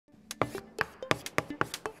Hello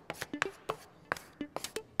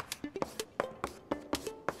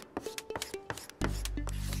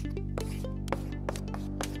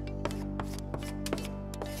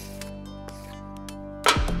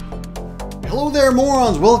there,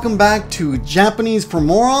 morons! Welcome back to Japanese for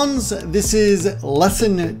Morons. This is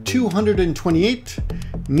lesson 228,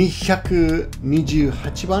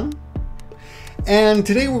 228 番. And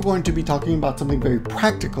today we're going to be talking about something very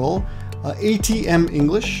practical, ATM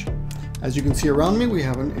English. As you can see around me, we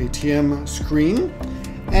have an ATM screen.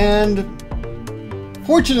 And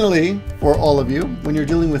fortunately for all of you, when you're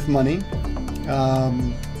dealing with money,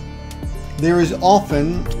 there is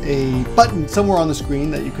often a button somewhere on the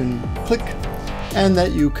screen that you can click and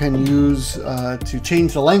that you can use to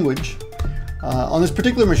change the language. On this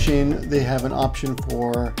particular machine, they have an option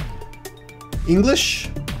for English,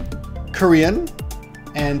 Korean,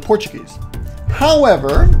 and Portuguese.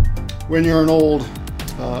 However, when you're an old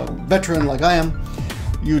veteran like I am,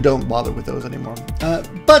 you don't bother with those anymore.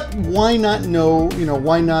 But why not know,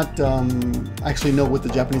 why not actually know what the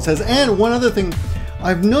Japanese says? And one other thing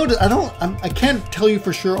I've noticed, I can't tell you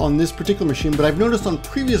for sure on this particular machine, but I've noticed on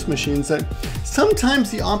previous machines that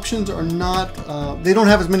sometimes the options are not, they don't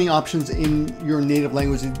have as many options in your native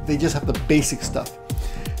language. They just have the basic stuff.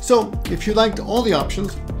 So if you liked all the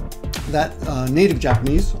options that native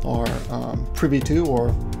Japanese are privy to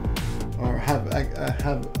or have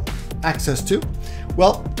access to,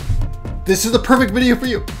 well, this is the perfect video for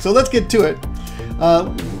you. So let's get to it.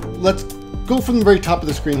 Let's go from the very top of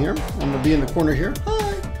the screen here. I'm going to be in the corner here. Hi.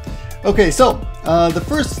 Okay, so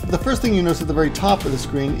the first thing you notice at the very top of the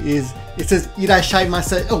screen is it says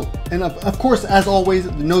irasshaimase. Oh, and of course, as always,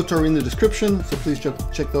 the notes are in the description, so please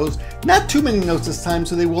check those. Not too many notes this time,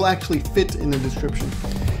 so they will actually fit in the description.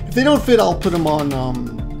 If they don't fit, I'll put them on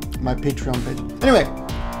my Patreon page. Anyway,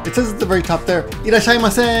 it says at the very top there,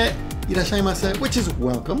 irasshaimase, irasshaimase, which is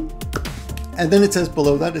welcome. And then it says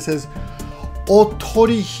below that, it says o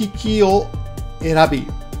torihiki o erabi.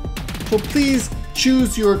 So please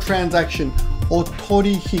choose your transaction. O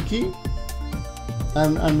torihiki.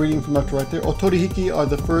 I'm reading from left to right there. O torihiki are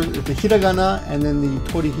the hiragana and then the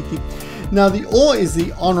torihiki. Now the o is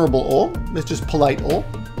the honorable o. It's just polite o.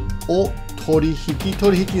 O torihiki.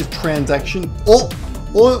 Torihiki is transaction. O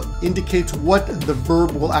indicates what the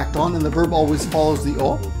verb will act on, and the verb always follows the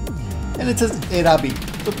o. And it says erabi.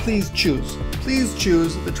 So please choose. Please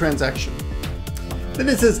choose the transaction. Then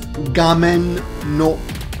it says gamen no.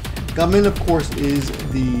 Gamen, of course, is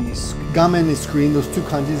gamen is screen. Those two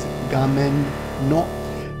kanjis, gamen no.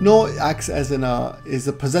 No acts as is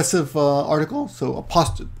a possessive article, so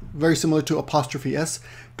very similar to apostrophe s.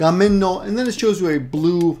 Gamen no, and then it shows you a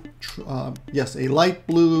blue, a light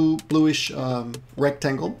blue, bluish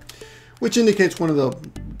rectangle, which indicates one of the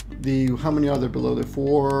how many are there below there?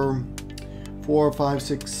 4, 5,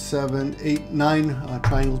 6, 7, 8, 9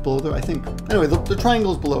 triangles below there, I think. Anyway, the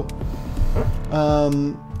triangles below.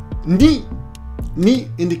 Ni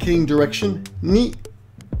indicating direction. Ni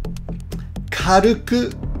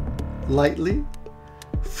karuku, lightly.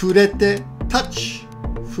 Furete, touch.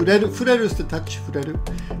 Fureru is to touch. Fureru,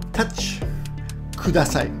 touch.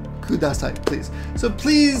 Kudasai, kudasai, please. So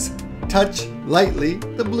please touch lightly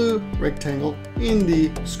the blue rectangle in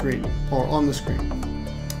the screen or on the screen.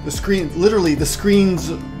 The screen, literally the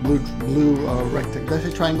screen's blue rectangle. Did I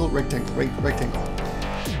say triangle? Rectangle, rectangle.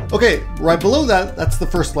 Okay, right below that, that's the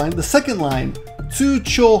first line. The second line,通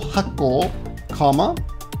帳発行, comma,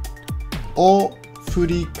 お振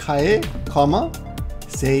り替え, comma,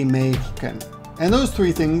 生命保険. And those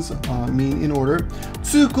three things mean in order.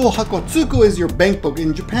 通帳発行. Tsuko is your bank book.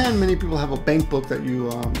 In Japan, many people have a bank book that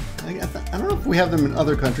you, I don't know if we have them in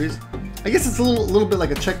other countries. I guess it's a little bit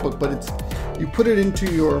like a checkbook, but you put it into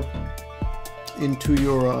the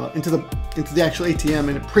actual ATM,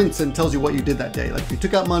 and it prints and tells you what you did that day. Like if you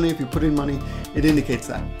took out money, if you put in money, it indicates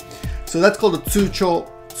that. So that's called a tsuu.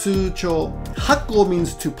 Hakkou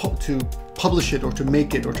means to publish it or to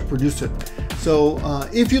make it or to produce it. So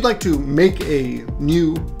if you'd like to make a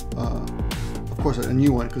new, of course a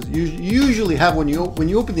new one, because you usually have when you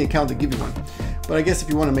open the account they give you one. But I guess if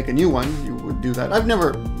you want to make a new one, you would do that. I've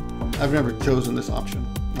never chosen this option.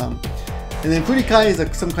 And then furete is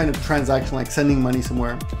some kind of transaction like sending money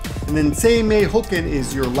somewhere. And then seimei hoken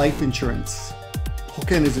is your life insurance.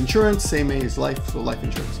 Hoken is insurance, seimei is life, so life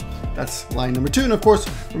insurance. That's line number 2. And of course,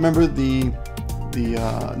 remember the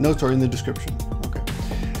notes are in the description. Okay.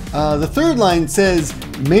 The third line says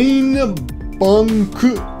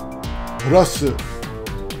meinbanku purasu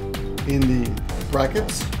in the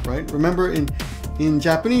brackets, right? Remember in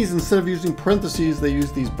Japanese, instead of using parentheses, they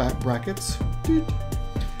use these back brackets.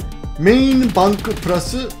 Meinbanku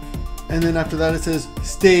purasu And then after that it says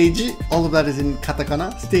stage. All of that is in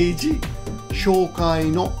katakana. Stage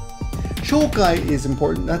shoukai no. Shoukai is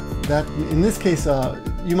important. That in this case,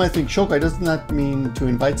 you might think shoukai doesn't that mean to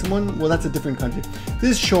invite someone? Well, that's a different country.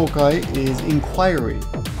 This shoukai is inquiry.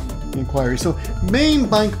 Inquiry. So main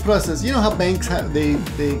bank process. You know how banks have they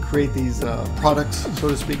create these products, so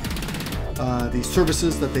to speak, these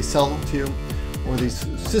services that they sell to you, or these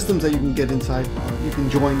systems that you can get inside, you can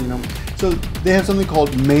join. You know, so they have something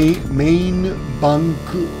called meinbanku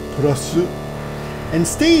purasu. And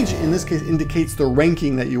stage in this case indicates the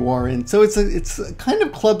ranking that you are in. So it's a kind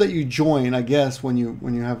of club that you join, I guess, when you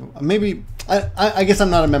have maybe I guess I'm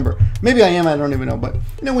not a member. Maybe I am, I don't even know. But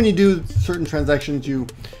you know, when you do certain transactions, you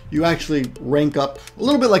actually rank up a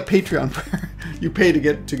little bit like Patreon, where you pay to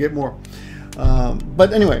get more.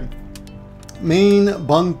 But anyway,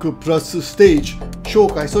 meinbanku plus stage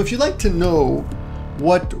shoukai. So if you'd like to know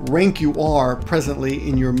what rank you are presently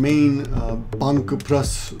in your main banku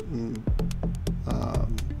plus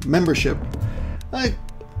membership,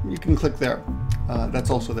 you can click there. That's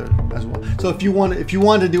also there as well. So if you want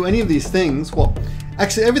to do any of these things, well,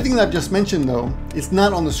 actually everything that I've just mentioned though, it's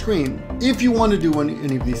not on the screen. If you want to do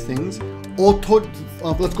any of these things, let's go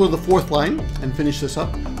to the fourth line and finish this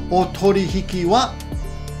up. O tori hiki wa,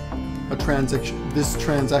 a transaction. This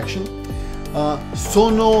transaction.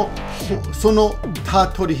 Sono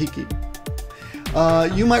ta tori hiki.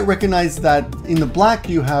 You might recognize that in the black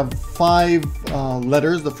you have 5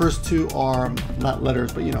 letters. The first 2 are not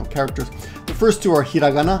letters, but you know, characters. The first 2 are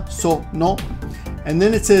hiragana, so, no. And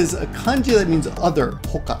then it says a kanji that means other,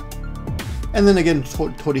 hoka. And then again,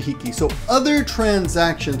 torihiki. So other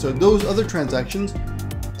transactions, or those other transactions,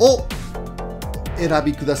 o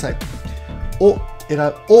erabi kudasai. O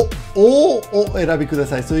erabi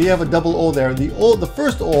kudasai. So you have a double o there. The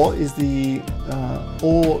first o is the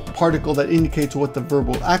o particle that indicates what the verb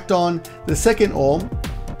will act on. The second o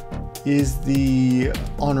is the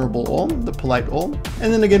honorable o, the polite o.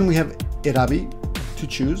 And then again we have erabi, to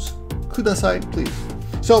choose, kudasai, please.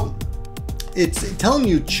 So it's telling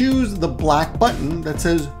you choose the black button that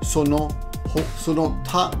says sono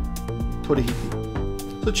ta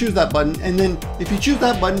torihiki. So choose that button, and then if you choose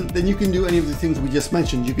that button, then you can do any of the things we just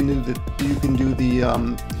mentioned. You can do the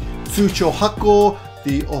通帳発行,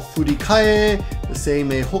 the o振り替え, the生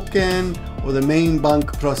命保険, or the main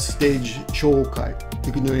bank plus stage照会.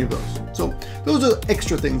 You can do any of those. So those are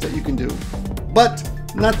extra things that you can do, but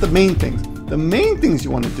not the main things. The main things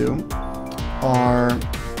you want to do are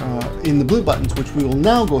in the blue buttons, which we will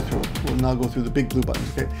now go through. We'll now go through the big blue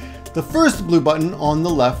buttons. Okay. The first blue button on the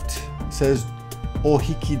left says o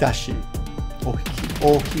hiki dashi. O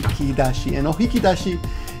hiki dashi. And o hiki dashi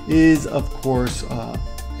is, of course,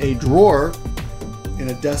 a drawer in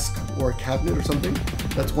a desk or a cabinet or something.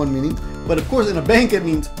 That's one meaning. But of course, in a bank, it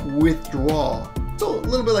means withdraw. So a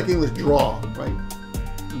little bit like English draw, right?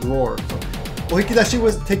 Drawer. So o hiki dashi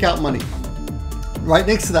was take out money. Right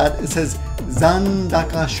next to that, it says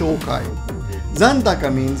zandaka shoukai.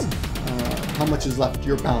 Zandaka means how much is left,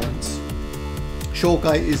 your balance.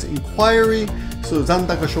 Shoukai is inquiry. So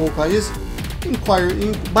zandaka shoukai is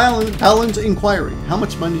inquiry, balance inquiry. How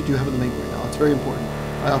much money do you have in the bank right now? It's very important.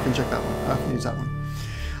 I often check that one. I often use that one.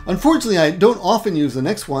 Unfortunately, I don't often use the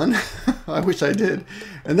next one. I wish I did.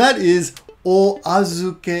 And that is o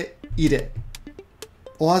azuke ire.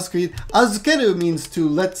 O azuke ire. Azukeru means to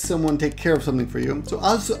let someone take care of something for you. So o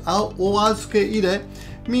azuke ire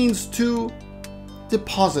means to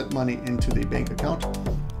deposit money into the bank account.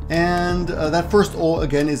 And that first o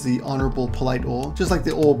again is the honorable polite o, just like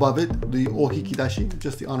the o above it, the o hikidashi,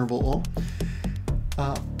 just the honorable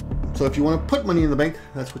o. So if you want to put money in the bank,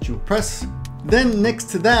 that's what you press. Then next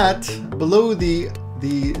to that, below the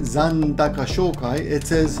zandaka shoukai, it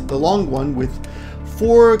says the long one with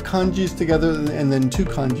 4 kanjis together and then 2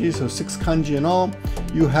 kanji, so 6 kanji in all.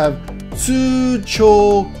 You have tsuu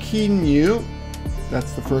kinyu,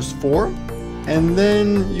 that's the first 4. And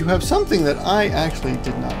then you have something that I actually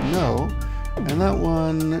did not know, and that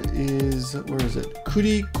one is, where is it?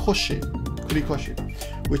 Kurikoshi,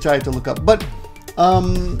 which I had to look up. But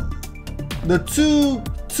the tsuu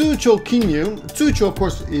kinyu, tsuu of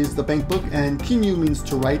course is the bank book, and kinyu means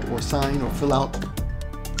to write or sign or fill out.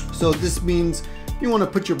 So this means you want to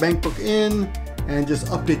put your bank book in and just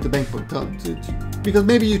update the bank book, because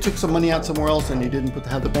maybe you took some money out somewhere else and you didn't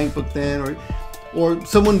have the bank book then, or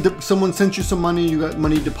someone sent you some money, you got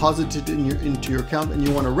money deposited into your account, and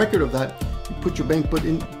you want a record of that. You put your bank book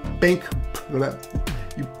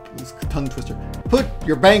tongue twister. Put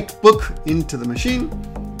your bank book into the machine,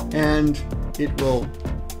 and it will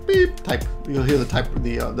beep type. You'll hear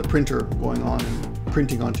the printer going on and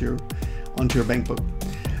printing onto your bank book.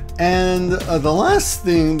 And the last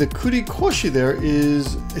thing, the kuri koshi there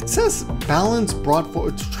is, it says balance brought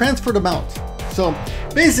forward, it's transferred amount. So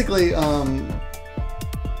basically,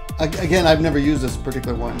 again, I've never used this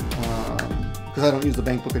particular one because I don't use the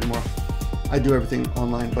bank book anymore. I do everything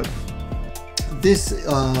online, but this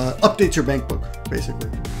updates your bank book,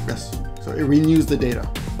 basically. Yes, so it renews the data,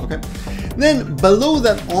 okay? Then below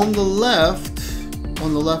that on the left,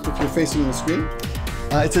 if you're facing the screen,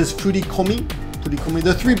 it says furi komi.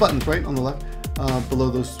 There are 3 buttons, right, on the left, below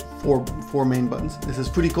those four main buttons. It says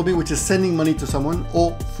furi komi, which is sending money to someone.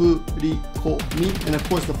 O furi komi, and of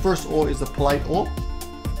course the first O is the polite O.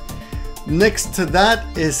 Next to that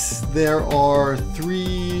is there are 2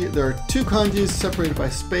 kanjis separated by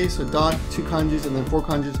space, a dot, 2 kanjis, and then 4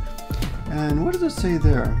 kanjis. And what does it say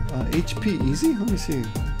there? HP easy? Let me see.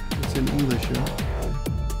 It's in English here.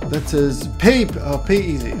 That says pay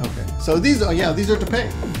easy. Okay, so these are to pay.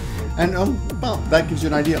 And well, that gives you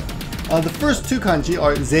an idea. The first 2 kanji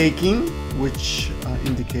are zeikin, which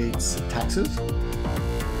indicates taxes.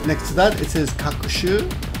 Next to that, it says kakushu,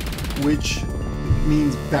 which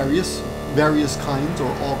means various kinds or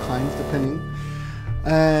all kinds, depending.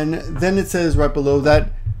 And then it says right below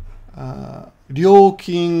that,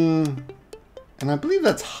 ryokin, and I believe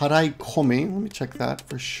that's harai komi. Let me check that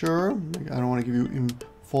for sure. I don't want to give you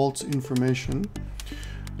false information.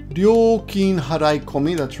 Ryokin harai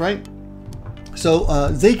komi, that's right. So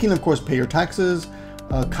zeikin, of course, pay your taxes.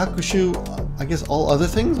 Kakushu, I guess all other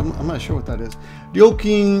things. I'm not sure what that is.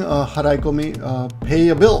 Ryokin harai komi, pay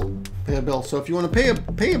a bill. So if you want to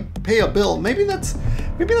pay a bill, maybe that's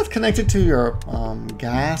connected to your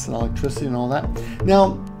gas and electricity and all that.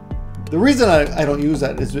 Now, the reason I don't use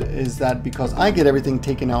that is that because I get everything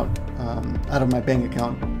taken out of my bank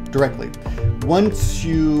account directly. Once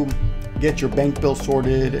you get your bank bill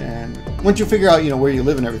sorted, and once you figure out where you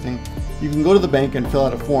live and everything, you can go to the bank and fill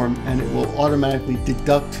out a form, and it will automatically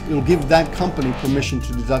deduct. It'll give that company permission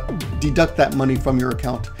to deduct that money from your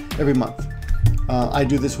account every month. I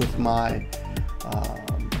do this with my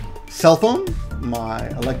cell phone, my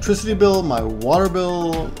electricity bill, my water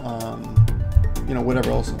bill,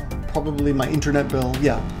 whatever else, probably my internet bill,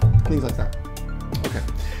 yeah, things like that. Okay.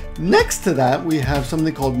 Next to that, we have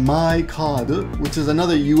something called My Card, which is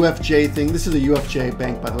another UFJ thing. This is a UFJ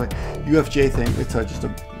bank, by the way. UFJ thing. It's just the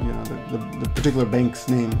particular bank's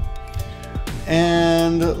name.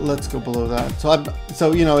 And let's go below that. So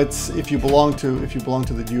it's if you belong to the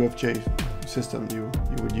UFJ system, you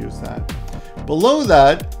would use that. Below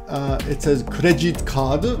that, it says credit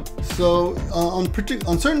card. So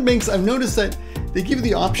on certain banks, I've noticed that they give you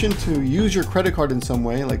the option to use your credit card in some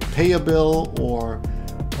way, like pay a bill or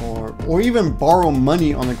even borrow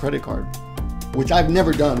money on the credit card, which I've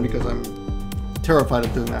never done because I'm terrified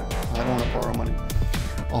of doing that. I don't want to borrow money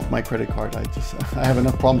off my credit card. I have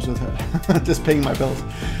enough problems with it, just paying my bills.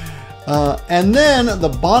 And then the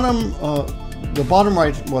bottom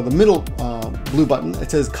right, well, the middle blue button,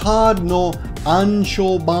 it says Card no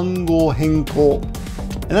ansho bango henko,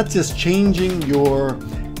 and that's just changing your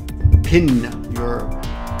PIN, your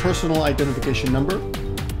personal identification number.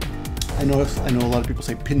 I know a lot of people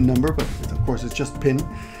say PIN number, but of course it's just PIN.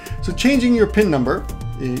 So changing your PIN number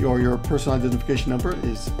or your personal identification number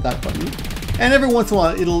is that button. And every once in a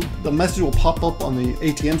while, the message will pop up on the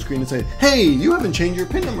ATM screen and say, "Hey, you haven't changed your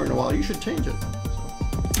PIN number in a while. You should change it."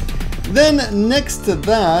 So, then next to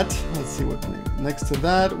that, let's see what next to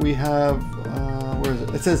that we have. Where is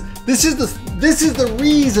it? It says this is the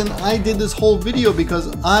reason I did this whole video,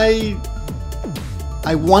 because I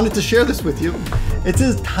wanted to share this with you. It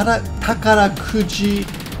says takarakuji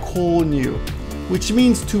kounyu, which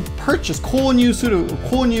means to purchase. Kounyu suru.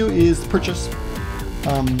 Kounyu is purchase.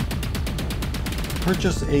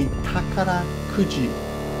 Purchase a takarakuji.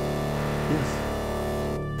 Yes.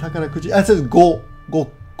 Takarakuji. It says go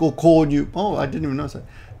kounyu. Oh, I didn't even notice that.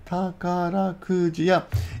 Takarakuji. Yeah.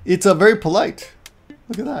 It's a very polite.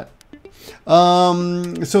 Look at that.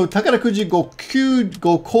 So takarakuji go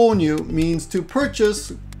kounyu means to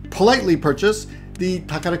purchase, politely purchase, the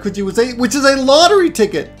takarakuji, which is a lottery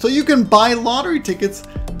ticket. So you can buy lottery tickets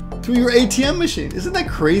through your ATM machine. Isn't that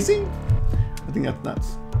crazy? I think that's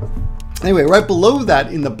nuts. Anyway, right below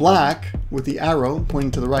that in the black with the arrow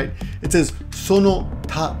pointing to the right, it says sono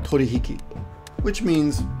ta torihiki, which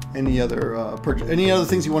means any other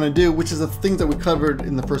things you want to do, which is the things that we covered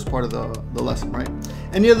in the first part of the lesson, right?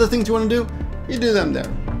 Any other things you want to do, you do them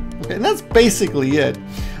there. Okay, and that's basically it.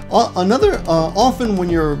 Often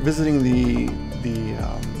when you're visiting the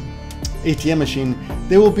ATM machine,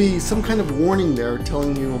 there will be some kind of warning there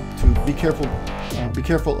telling you to be careful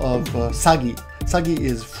of sagi. Sagi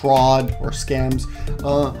is fraud or scams.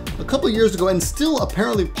 A couple of years ago, and still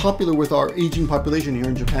apparently popular with our aging population here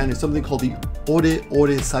in Japan, is something called the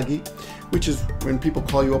ore sagi, which is when people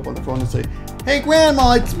call you up on the phone and say, "Hey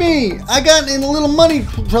grandma, it's me. I got in a little money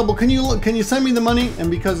trouble. Can you send me the money?" And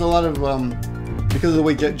because a lot of because of the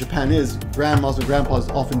way Japan is, grandmas and grandpas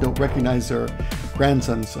often don't recognize their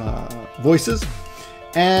grandsons' voices,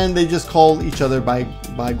 and they just call each other by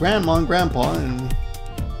grandma and grandpa,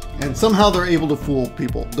 and somehow they're able to fool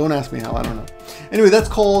people. Don't ask me how, I don't know. Anyway, that's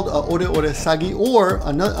called ore sagi, or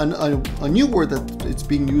a new word that it's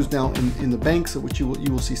being used now in the banks, which you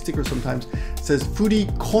will see stickers sometimes. It says furi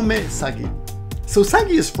sagi. So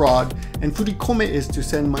sagi is fraud, and furi is to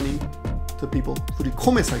send money to people.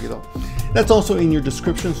 Furi sagi though. That's also in your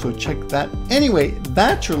description, so check that. Anyway,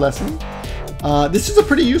 that's your lesson. This is a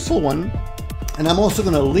pretty useful one. And I'm also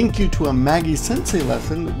going to link you to a Maggiesensei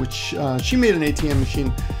lesson, which she made an ATM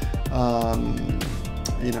machine,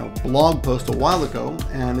 blog post a while ago,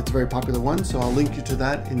 and it's a very popular one. So I'll link you to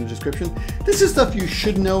that in the description. This is stuff you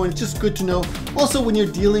should know, and it's just good to know. Also, when you're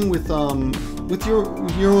dealing with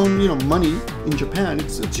your own money in Japan,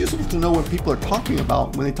 it's useful to know what people are talking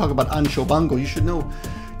about when they talk about ansho bango. You should know,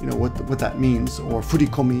 what that means, or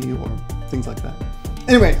furikomi, or things like that.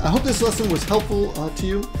 Anyway, I hope this lesson was helpful to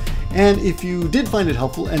you. And if you did find it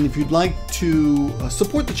helpful, and if you'd like to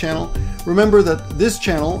support the channel, remember that this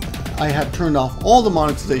channel, I have turned off all the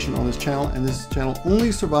monetization on this channel, and this channel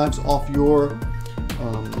only survives off your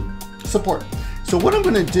support. So what I'm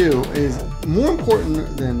going to do is, more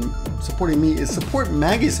important than supporting me, is support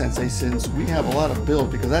Maggiesensei, since we have a lot of build,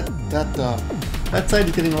 because that site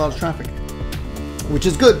is getting a lot of traffic, which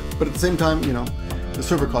is good, but at the same time, the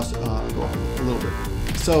server costs go up a little bit.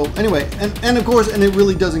 So anyway, and of course, and it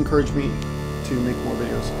really does encourage me to make more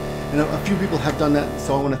videos. And a few people have done that,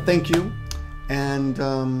 so I want to thank you. And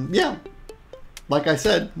yeah, like I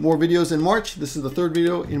said, more videos in March. This is the 3rd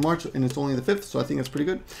video in March, and it's only the 5th, so I think it's pretty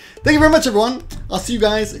good. Thank you very much, everyone. I'll see you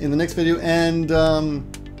guys in the next video. And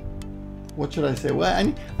what should I say? Well,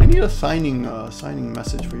 I need a signing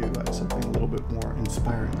message for you guys, something a little bit more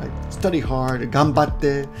inspiring. Like, study hard,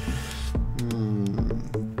 ganbatte.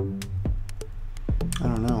 I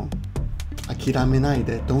don't know. Akirame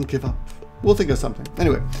naide, don't give up. We'll think of something.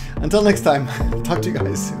 Anyway, until next time, talk to you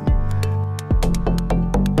guys soon.